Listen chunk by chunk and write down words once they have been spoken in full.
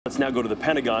Let's now go to the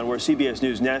Pentagon, where CBS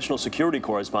News national security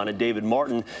correspondent David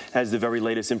Martin has the very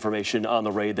latest information on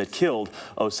the raid that killed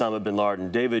Osama Bin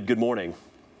Laden. David, good morning.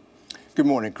 Good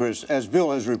morning, Chris. As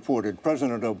Bill has reported,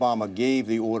 President Obama gave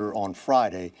the order on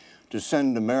Friday to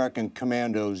send American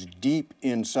commandos deep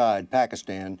inside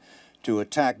Pakistan to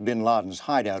attack bin Laden's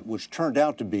hideout, which turned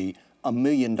out to be a $1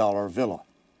 million villa.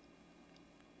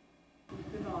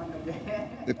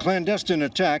 The clandestine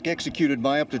attack, executed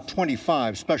by up to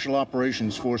 25 Special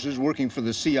Operations Forces working for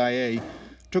the CIA,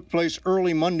 took place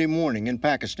early Monday morning in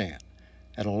Pakistan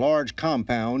at a large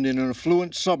compound in an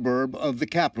affluent suburb of the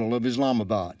capital of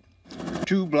Islamabad.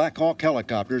 Two Black Hawk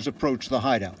helicopters approached the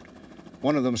hideout.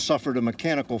 One of them suffered a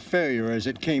mechanical failure as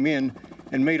it came in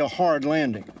and made a hard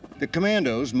landing. The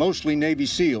commandos, mostly Navy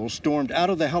SEALs, stormed out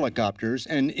of the helicopters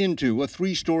and into a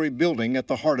three-story building at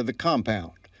the heart of the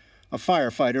compound. A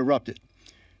firefight erupted.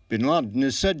 Bin Laden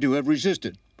is said to have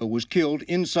resisted, but was killed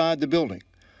inside the building,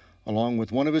 along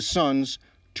with one of his sons,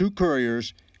 two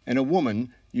couriers, and a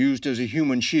woman used as a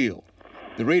human shield.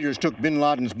 The raiders took bin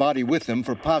Laden's body with them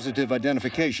for positive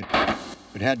identification,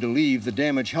 but had to leave the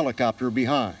damaged helicopter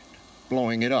behind,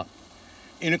 blowing it up.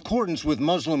 In accordance with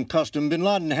Muslim custom, bin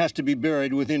Laden has to be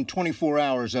buried within 24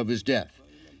 hours of his death,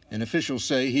 and officials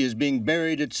say he is being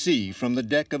buried at sea from the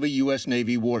deck of a U.S.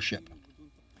 Navy warship.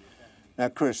 Now,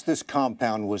 Chris, this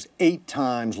compound was 8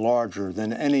 times larger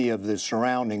than any of the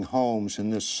surrounding homes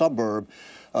in this suburb,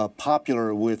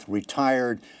 popular with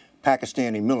retired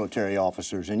Pakistani military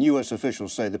officers. And U.S.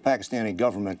 officials say the Pakistani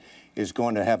government is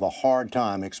going to have a hard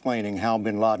time explaining how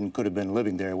bin Laden could have been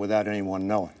living there without anyone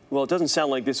knowing. Well, it doesn't sound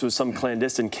like this was some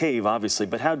clandestine cave, obviously,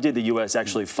 but how did the U.S.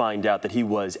 actually find out that he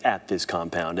was at this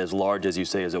compound, as large as you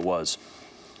say as it was?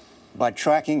 By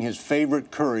tracking his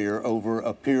favorite courier over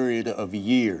a period of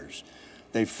years.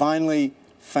 They finally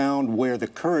found where the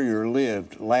courier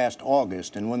lived last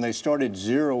August, and when they started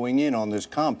zeroing in on this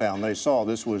compound, they saw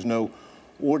this was no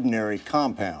ordinary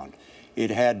compound. It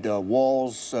had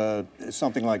walls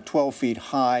something like 12 feet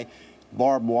high,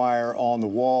 barbed wire on the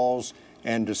walls,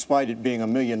 and despite it being a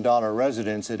 $1 million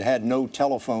residence, it had no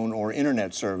telephone or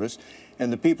internet service,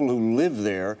 and the people who lived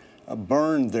there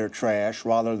burned their trash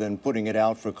rather than putting it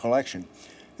out for collection.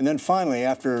 And then finally,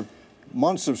 after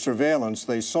months of surveillance,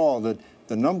 they saw that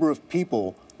the number of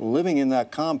people living in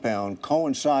that compound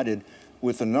coincided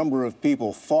with the number of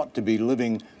people thought to be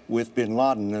living with bin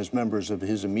Laden as members of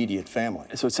his immediate family.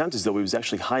 So it sounds as though he was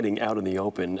actually hiding out in the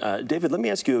open. David, let me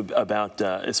ask you about,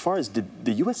 as far as, did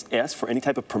the U.S. ask for any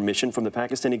type of permission from the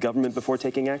Pakistani government before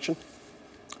taking action?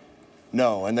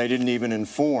 No, and they didn't even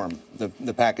inform the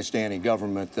Pakistani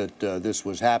government that this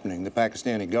was happening. The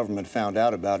Pakistani government found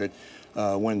out about it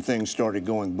when things started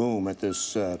going boom at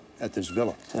this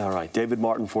villa. All right. David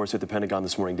Martin for us at the Pentagon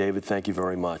this morning. David, thank you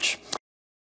very much.